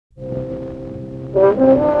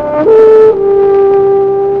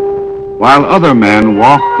While other men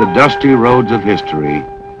walked the dusty roads of history,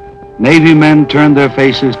 Navy men turned their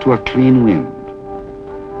faces to a clean wind,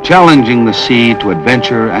 challenging the sea to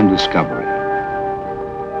adventure and discovery.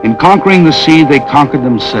 In conquering the sea, they conquered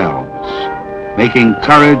themselves, making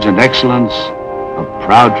courage and excellence a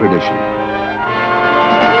proud tradition.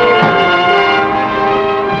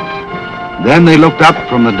 Then they looked up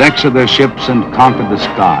from the decks of their ships and conquered the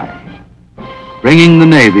sky, bringing the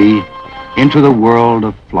Navy into the world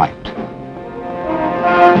of flight.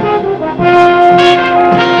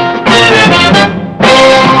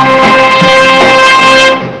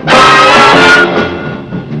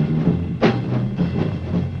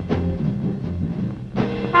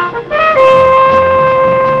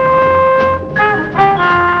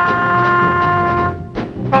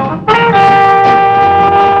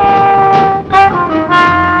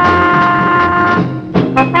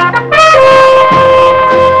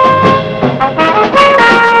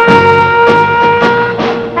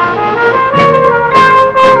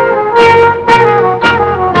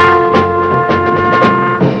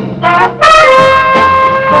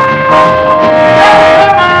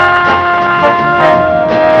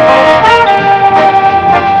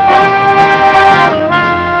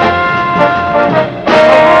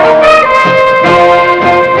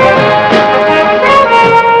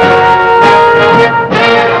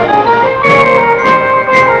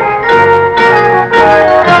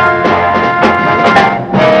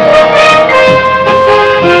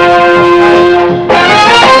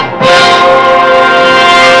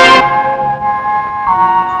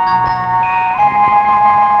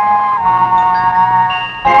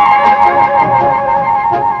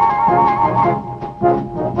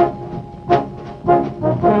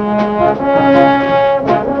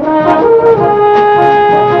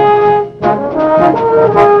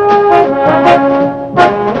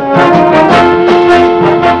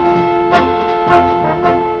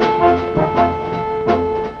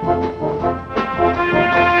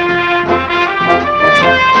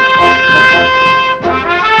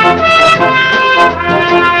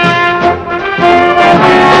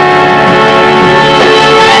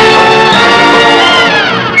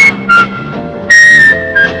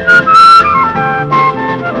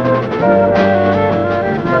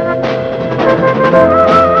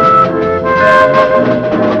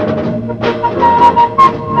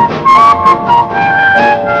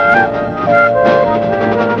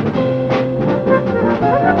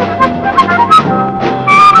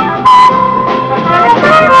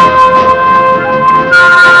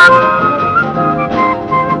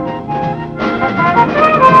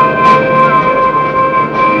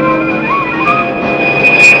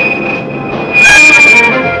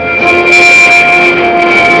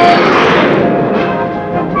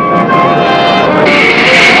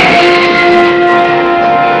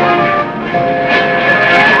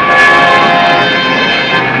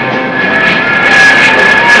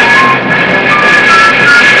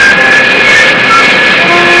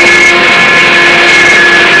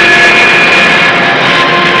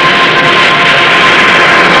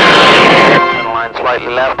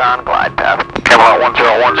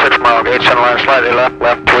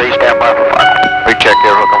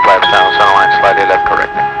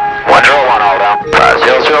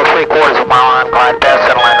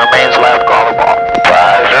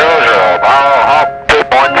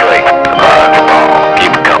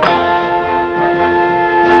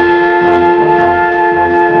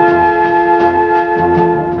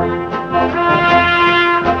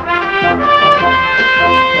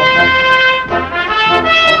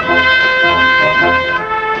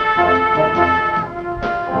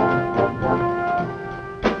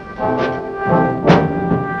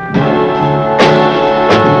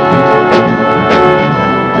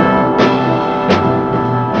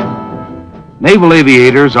 Naval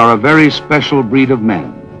aviators are a very special breed of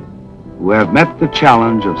men who have met the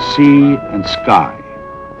challenge of sea and sky.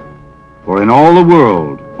 For in all the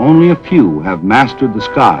world, only a few have mastered the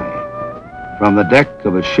sky from the deck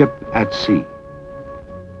of a ship at sea.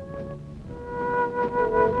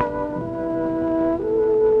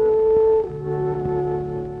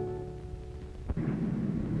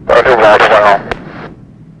 Roger, ball.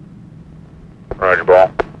 Roger,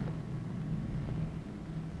 ball.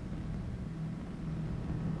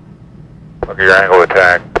 Look at your angle of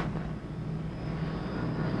attack.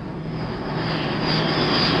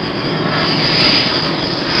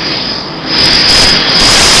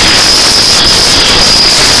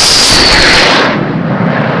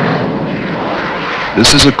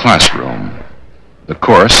 This is a classroom. The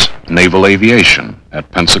course, Naval Aviation,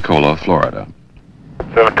 at Pensacola, Florida.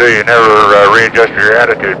 So you never readjusted your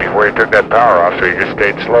attitude before you took that power off, so you just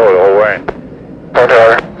stayed slow the whole way.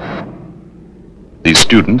 Okay. These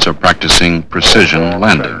students are practicing precision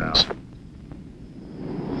landings.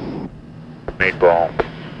 Meatball.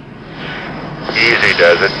 Easy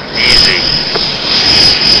does it. Easy.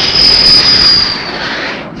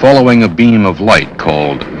 Following a beam of light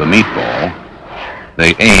called the meatball,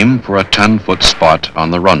 they aim for a 10-foot spot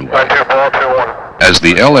on the runway. 2 ball, 2 1. As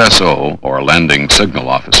the LSO, or landing signal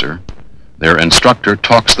officer, their instructor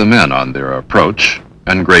talks them in on their approach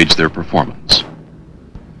and grades their performance.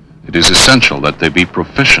 It is essential that they be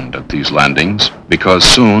proficient at these landings because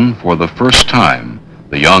soon, for the first time,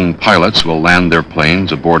 the young pilots will land their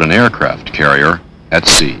planes aboard an aircraft carrier at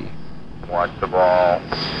sea. Watch the ball.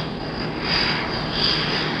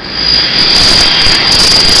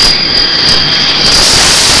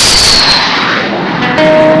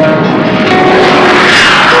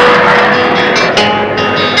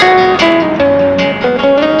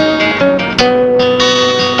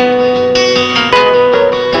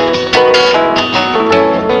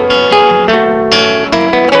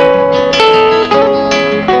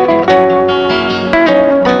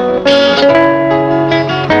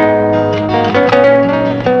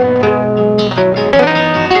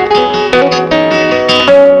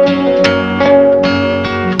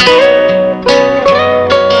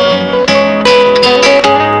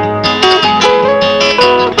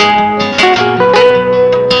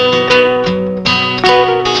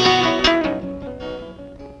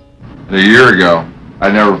 A year ago,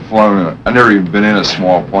 I'd never even been in a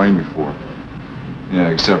small plane before.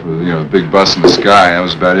 Except for, the big bus in the sky. That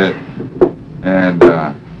was about it. And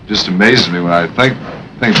just amazes me when I think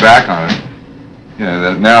back on it,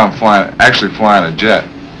 that now I'm actually flying a jet.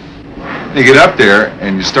 You get up there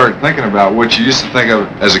and you start thinking about what you used to think of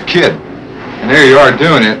as a kid. And there you are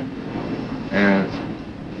doing it. And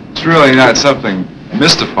it's really not something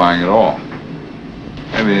mystifying at all.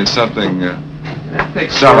 I mean, it's something,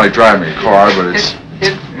 it's not like driving a car, but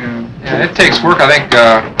it takes work. I think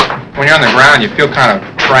when you're on the ground, you feel kind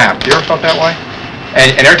of trapped. You ever felt that way?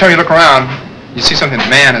 And every time you look around, you see something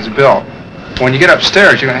man has built. When you get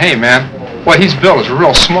upstairs, you're going, hey man, what he's built is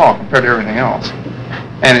real small compared to everything else.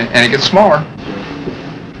 And it gets smaller.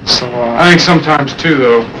 So I think sometimes too,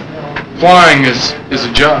 though, flying is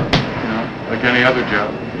a job, like any other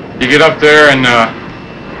job. You get up there and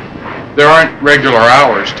there aren't regular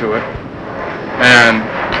hours to it. And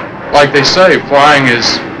like they say, flying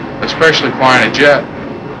is, especially flying a jet,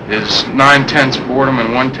 is 9/10 boredom and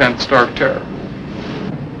 1/10 stark terror.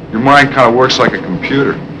 Your mind kind of works like a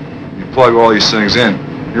computer. You plug all these things in.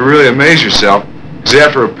 You really amaze yourself, because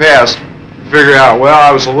after a pass, you figure out, well,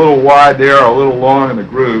 I was a little wide there, a little long in the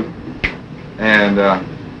groove, and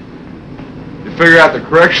you figure out the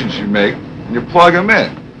corrections you make, and you plug them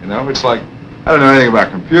in. It's like, I don't know anything about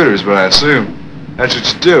computers, but I assume that's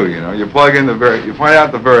what you do. You plug in you find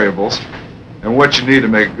out the variables and what you need to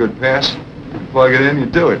make a good pass. You plug it in, you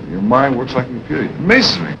do it. Your mind works like a computer. It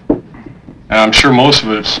amazes me. And I'm sure most of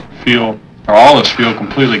us feel, or all of us feel,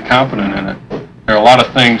 completely competent in it. There are a lot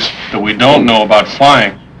of things that we don't know about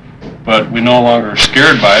flying, but we no longer are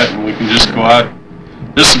scared by it, and we can just go out.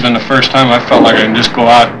 This has been the first time I felt like I can just go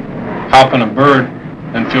out, hop in a bird,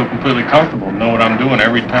 and feel completely comfortable, know what I'm doing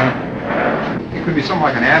every time. it could be something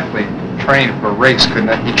like an athlete trained for a race, couldn't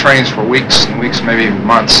it? He trains for weeks and weeks, maybe even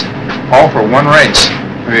months, all for one race,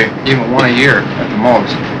 maybe even one a year at the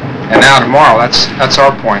most. And now tomorrow, that's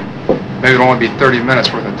our point. Maybe it'll only be 30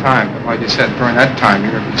 minutes worth of time, but like you said, during that time,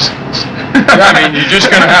 you're going to be... Yeah, I mean, you're just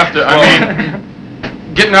going to have to,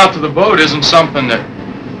 getting out to the boat isn't something that,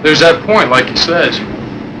 there's that point, like he says,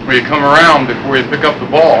 where you come around before you pick up the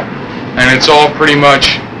ball, and it's all pretty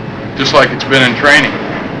much just like it's been in training.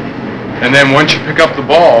 And then once you pick up the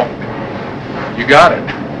ball, you got it.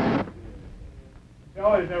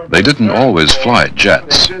 They didn't always fly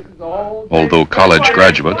jets. Although college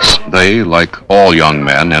graduates, they, like all young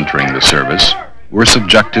men entering the service, were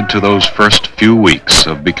subjected to those first few weeks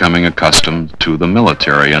of becoming accustomed to the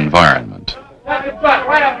military environment.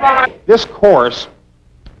 This course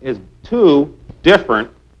is two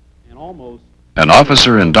different and almost... An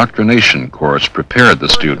officer indoctrination course prepared the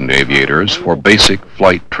student aviators for basic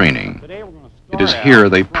flight training. It is here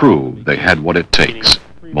they proved they had what it takes: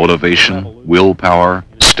 motivation, willpower,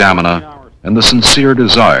 stamina, and the sincere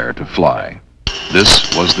desire to fly.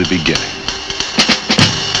 This was the beginning.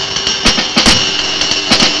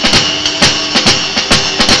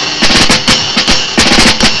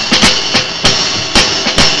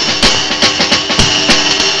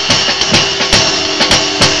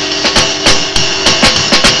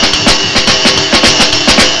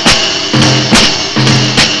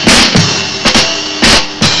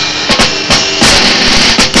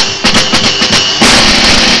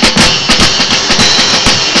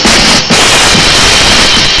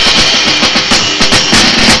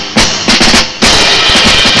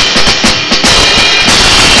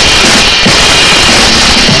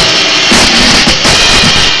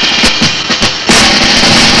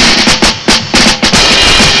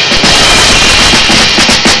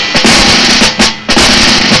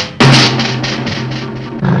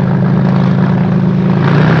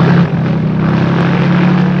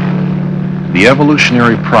 The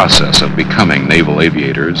evolutionary process of becoming naval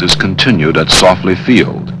aviators is continued at Sofley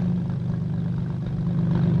Field.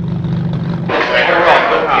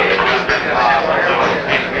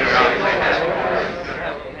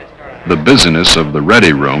 The busyness of the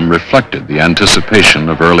ready room reflected the anticipation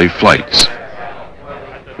of early flights.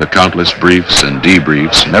 The countless briefs and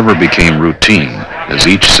debriefs never became routine as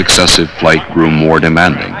each successive flight grew more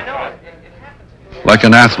demanding. Like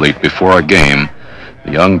an athlete before a game,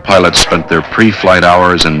 the young pilots spent their pre-flight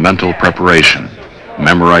hours in mental preparation,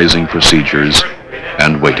 memorizing procedures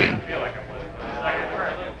and waiting.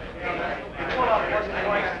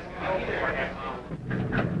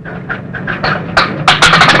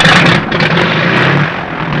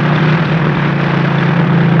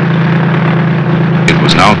 It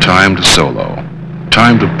was now time to solo,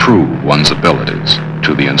 time to prove one's abilities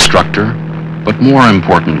to the instructor, but more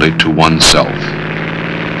importantly to oneself.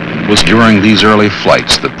 It was during these early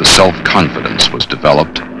flights that the self-confidence was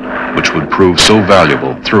developed, which would prove so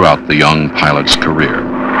valuable throughout the young pilot's career.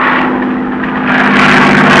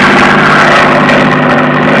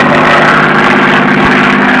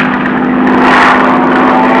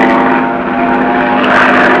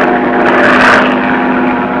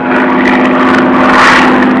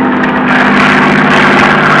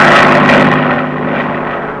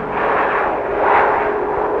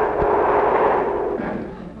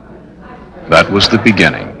 That was the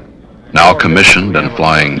beginning. Now commissioned and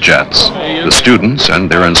flying jets, the students and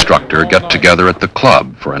their instructor get together at the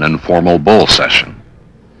club for an informal bowl session.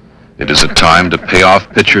 It is a time to pay off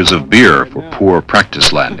pitchers of beer for poor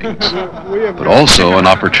practice landings, but also an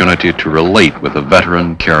opportunity to relate with a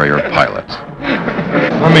veteran carrier pilot.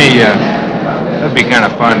 That'd be kind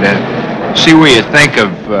of fun to see what you think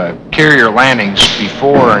of carrier landings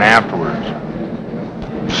before and afterwards.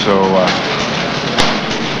 So,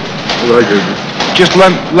 just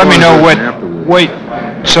let me know what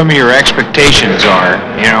some of your expectations are,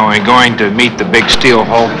 you know, in going to meet the big steel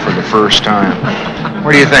Hulk for the first time.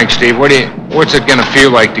 What do you think, Steve? What's it going to feel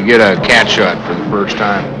like to get a cat shot for the first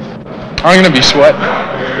time? I'm going to be sweating.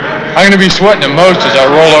 I'm going to be sweating the most as I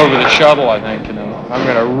roll over the shuttle, I think. You know, I'm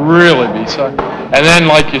going to really be sucking. And then,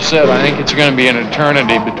 like you said, I think it's going to be an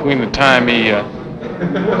eternity between the time he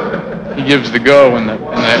gives the go and that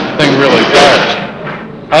thing really fires.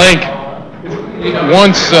 I think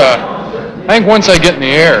once I get in the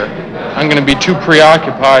air, I'm going to be too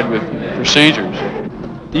preoccupied with procedures.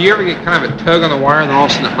 Do you ever get kind of a tug on the wire and then all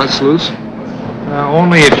of a sudden it lets loose?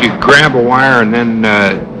 Only if you grab a wire and then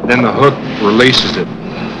the hook releases it.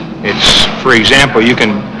 It's, for example,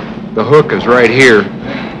 the hook is right here,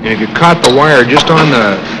 and if you caught the wire just on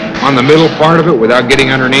the middle part of it without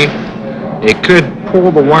getting underneath, it could pull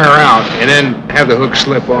the wire out and then have the hook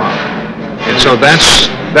slip off. And so that's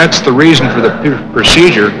the reason for the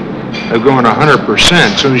procedure of going 100%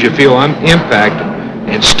 as soon as you feel impact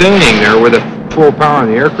and staying there with a full power on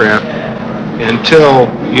the aircraft until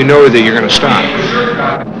you know that you're going to stop.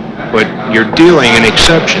 But you're dealing in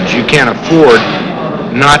exceptions. You can't afford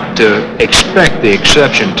not to expect the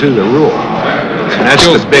exception to the rule. And that's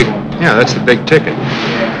the big ticket.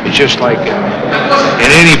 It's just like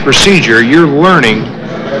in any procedure, you're learning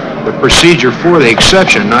the procedure for the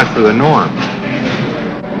exception, not for the norm.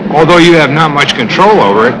 Although you have not much control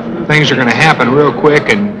over it, things are going to happen real quick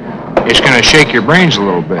and it's going to shake your brains a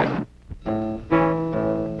little bit.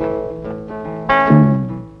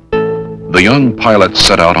 The young pilots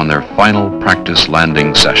set out on their final practice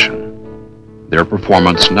landing session. Their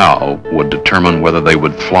performance now would determine whether they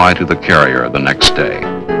would fly to the carrier the next day.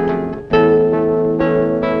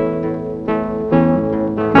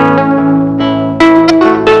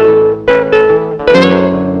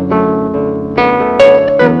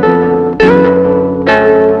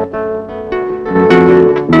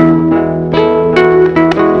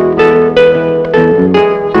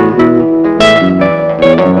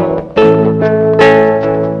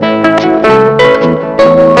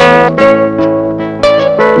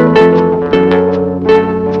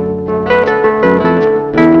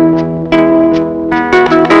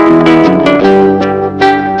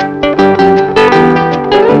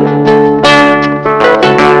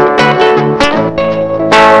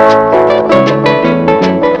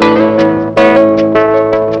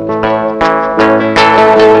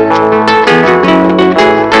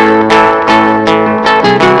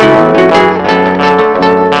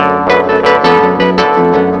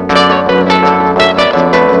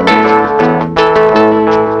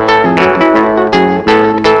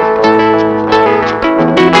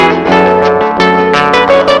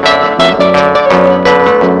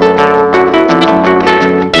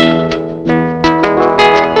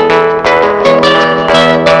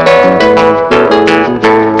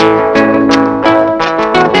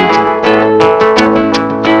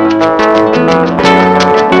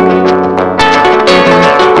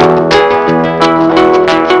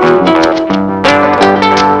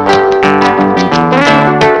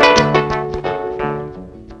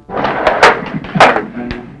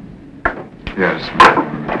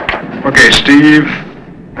 Steve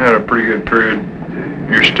had a pretty good period.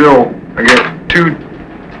 You're still, I get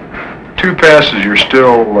two passes, you're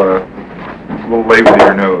still a little late with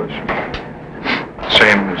your nose.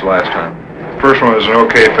 Same as last time. First one was an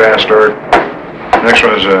okay fast start. Next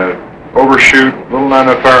one was a overshoot, little not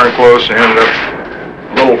enough power and close, and ended up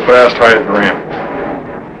a little fast high at the ramp.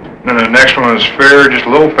 Then the next one was fair, just a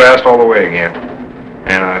little fast all the way again,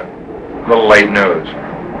 and a little late nose.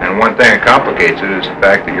 And one thing that complicates it is the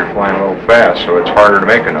fact that you're flying a little fast, so it's harder to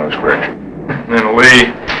make a nose correction. And then Lee,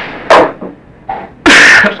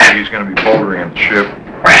 so he's going to be bouldering at the ship.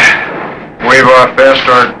 Wave off, fast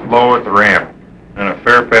start, low at the ramp. And a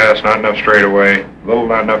fair pass, not enough straightaway, little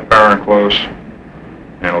not enough power and close,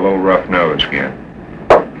 and a little rough nose again.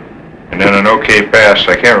 And then an okay pass.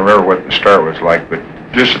 I can't remember what the start was like, but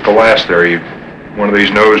just at the last there, one of these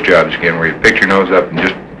nose jobs again, where you pick your nose up and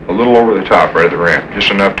just a little over the top right at the ramp, just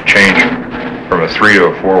enough to change from a 3 to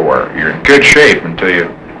a 4 wire. You're in good shape until you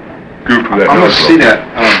goofed with that I'm nose. going to see that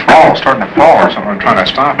ball starting to fall or something. I'm trying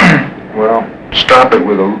to stop it. Well, stop it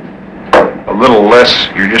with a little less.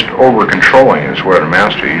 You're just over controlling is what it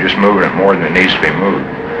amounts to. You're just moving it more than it needs to be moved.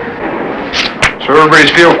 So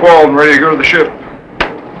everybody's field qualled and ready to go to the ship.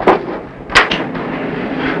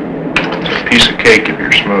 It's a piece of cake if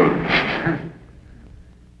you're smooth.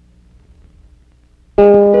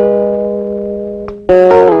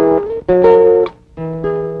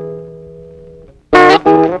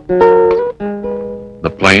 The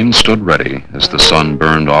plane stood ready as the sun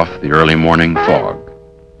burned off the early morning fog.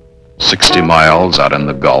 60 miles out in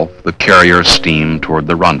the Gulf, the carrier steamed toward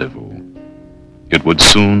the rendezvous. It would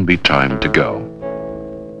soon be time to go.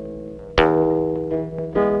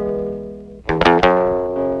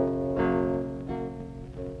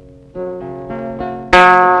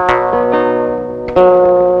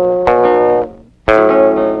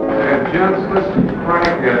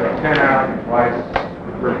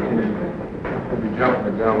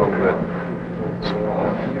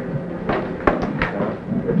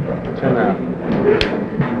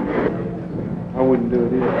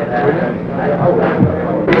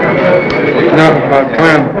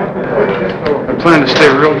 I plan to stay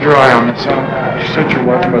real dry on this. Set your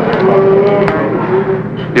watch by the clock.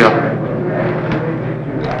 Yeah.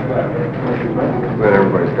 But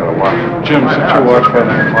everybody's got a watch. Jim, set your watch by the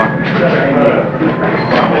clock.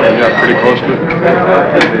 Yeah, pretty close to it.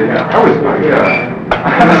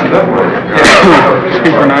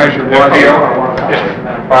 Synchronize your watch.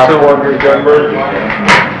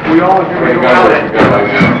 We all agree.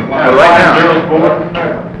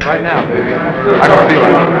 Right now, baby. I don't think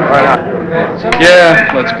right now.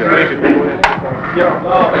 Yeah, let's go.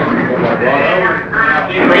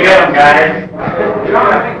 Here we go, guys.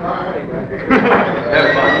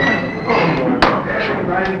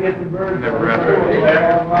 Trying to get the bird. Never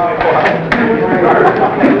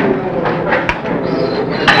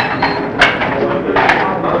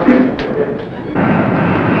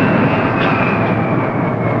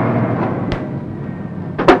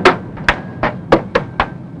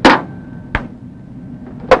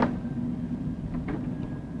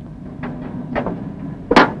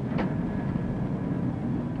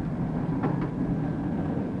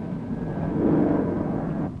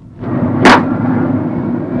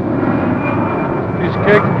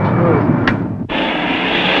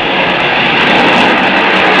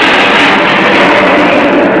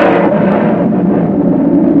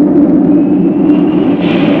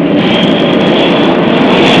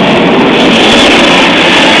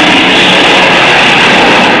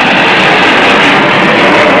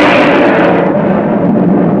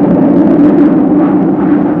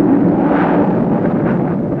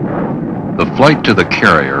The flight to the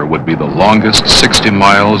carrier would be the longest 60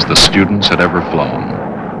 miles the students had ever flown.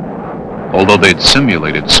 Although they'd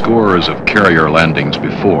simulated scores of carrier landings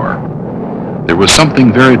before, there was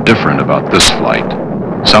something very different about this flight,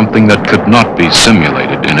 something that could not be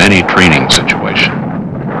simulated in any training situation.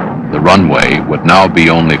 The runway would now be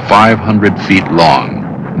only 500 feet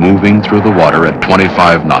long, moving through the water at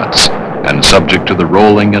 25 knots and subject to the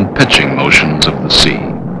rolling and pitching motions of the sea.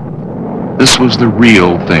 This was the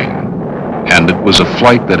real thing, and it was a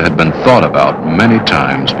flight that had been thought about many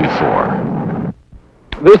times before.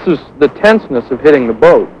 This is the tenseness of hitting the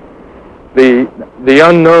boat. The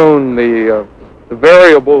unknown, the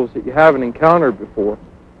variables that you haven't encountered before.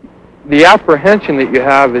 The apprehension that you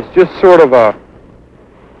have is just sort of a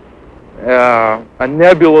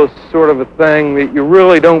nebulous sort of a thing that you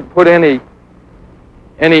really don't put any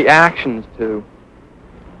actions to.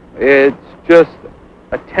 It's just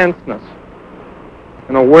a tenseness,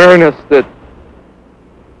 an awareness that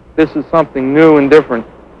this is something new and different,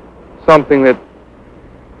 something that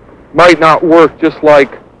might not work just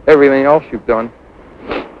like everything else you've done.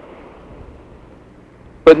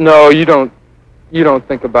 But no, you don't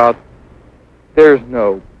think about, there's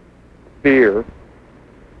no fear.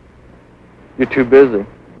 You're too busy.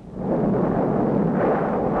 4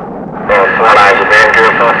 eyes of danger,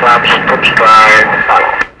 4 flaps, put stride,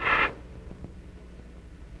 final.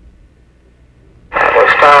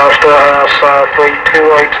 Star, storehouse,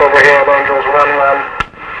 328 overhead, Angels 1-1.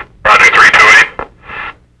 Roger, 328.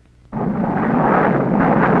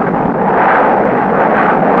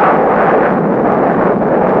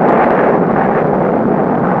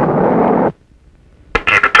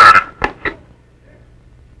 Keep it turning.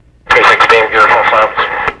 316, gear, 4 flaps.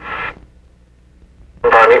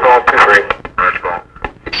 Hold on, 8 ball, 2-3. Right ball.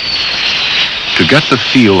 To get the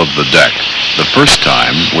feel of the deck, the first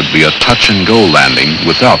time would be a touch-and-go landing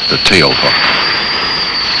without the tail hook.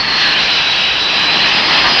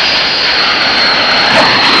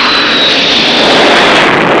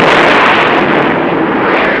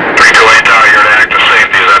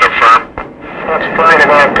 That's fine,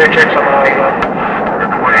 about 2 checks on the line.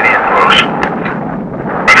 180 in close.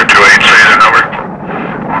 Under 28, say the number.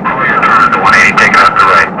 Call your turn to 180, take it up to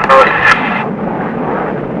right.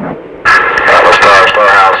 Atlas Star,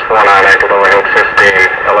 Starhouse, 49, anchored overhead 15,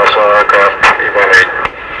 LSO aircraft, E-18.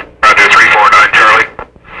 Roger, 349, Charlie.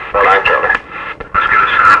 49, Charlie. Let's get a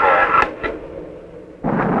center ball.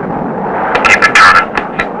 Keep it turning.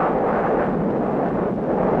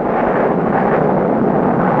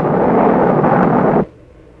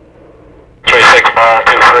 6 ball,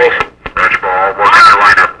 2-3. Bridge ball, working your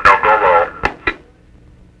lineup, don't go low.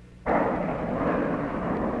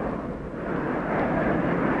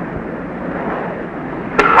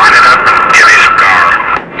 Line it up, give me some power.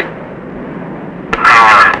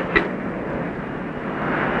 Power.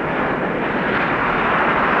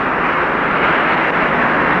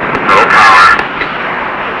 Low power.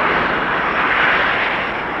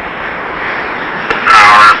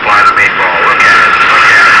 Power, apply the meatball, look at it, look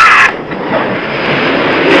at it.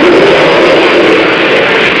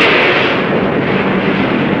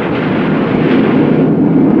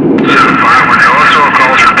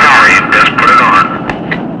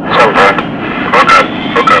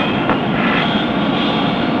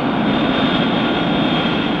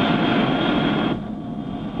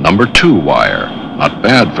 Number 2 wire, not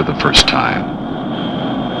bad for the first time.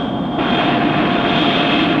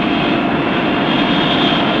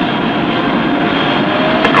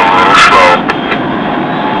 Go a little slow.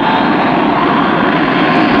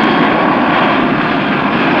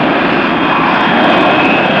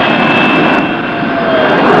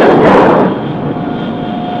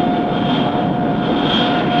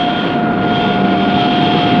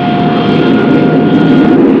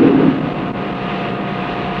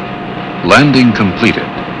 Landing completed,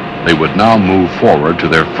 they would now move forward to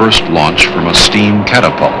their first launch from a steam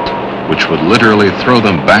catapult, which would literally throw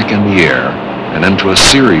them back in the air and into a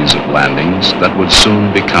series of landings that would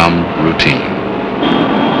soon become routine.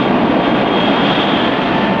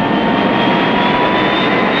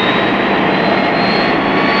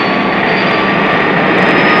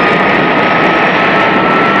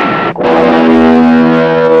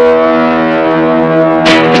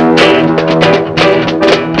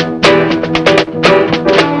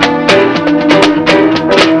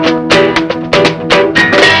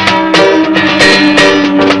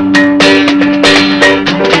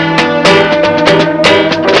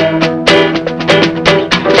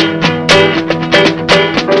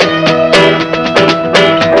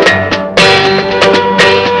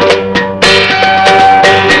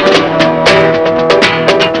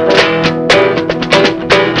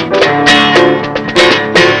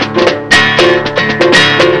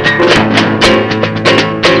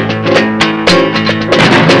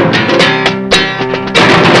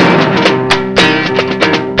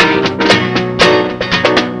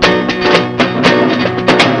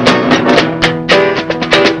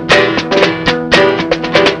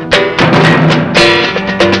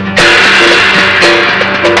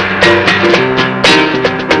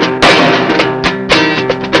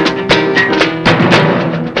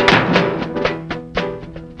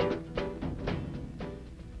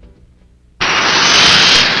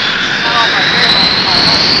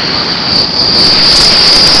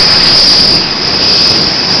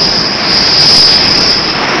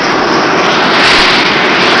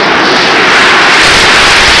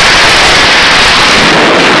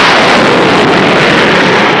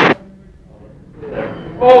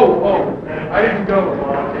 I didn't go.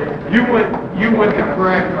 You went the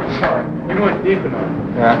correct. I'm sorry. You went deep enough.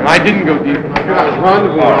 Yeah. And I didn't go deep enough. I was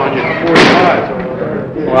rendezvousing on you at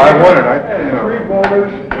 45. Well, I wanted, 3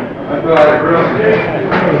 boulders. All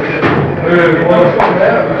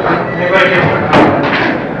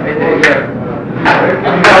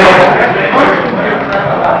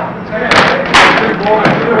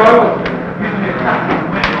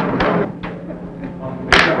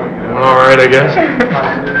right, I guess.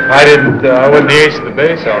 I wasn't the ace of the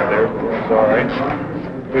base out there, but it was all right.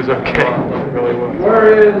 It was okay. It really was.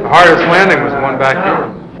 The hardest landing was the one back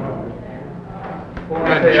here.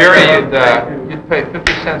 Jerry, you'd pay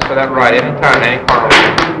 50 cents for that ride anytime, any car,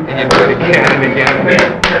 and you'd do it again and again and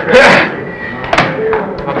again.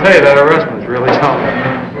 I'll tell you, that arrestment's really tough.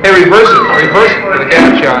 Hey, reverse it for the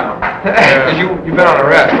gap shot. Because you've been on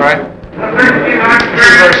arrest, right?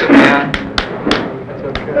 Reverse it, man.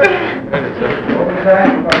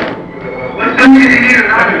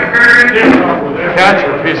 Cats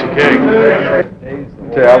are a piece of cake.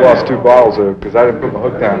 Okay, I lost 2 bottles there because I didn't put my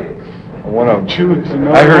hook down on one of them.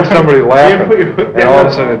 I heard somebody laughing, and all of a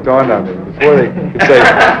sudden it dawned on me. Before they could say,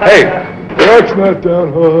 "Hey, the hook's not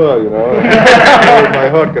down, ha ha," you know. I had my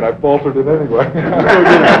hook, and I faltered it anyway.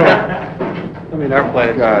 I mean, our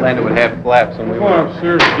plane landed with half flaps, and we Come on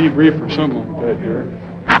upstairs to debrief or something like that, Jerry.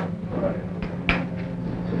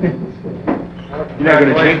 You're not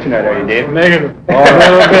going to drink tonight, are you, Dave? Negative. Oh, a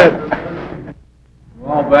little bit.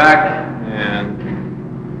 We're all back, and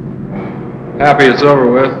happy it's over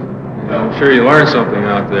with. I'm sure you learned something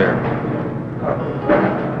out there.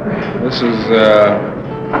 This is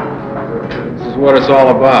what it's all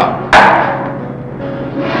about.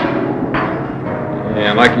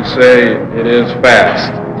 And like you say, it is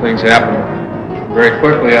fast. Things happen very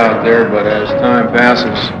quickly out there, but as time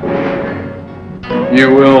passes, you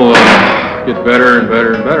will get better and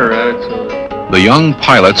better and better at it. So The young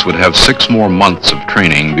pilots would have 6 more months of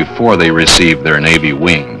training before they received their Navy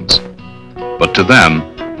wings. But to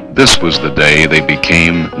them, this was the day they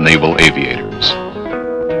became naval aviators.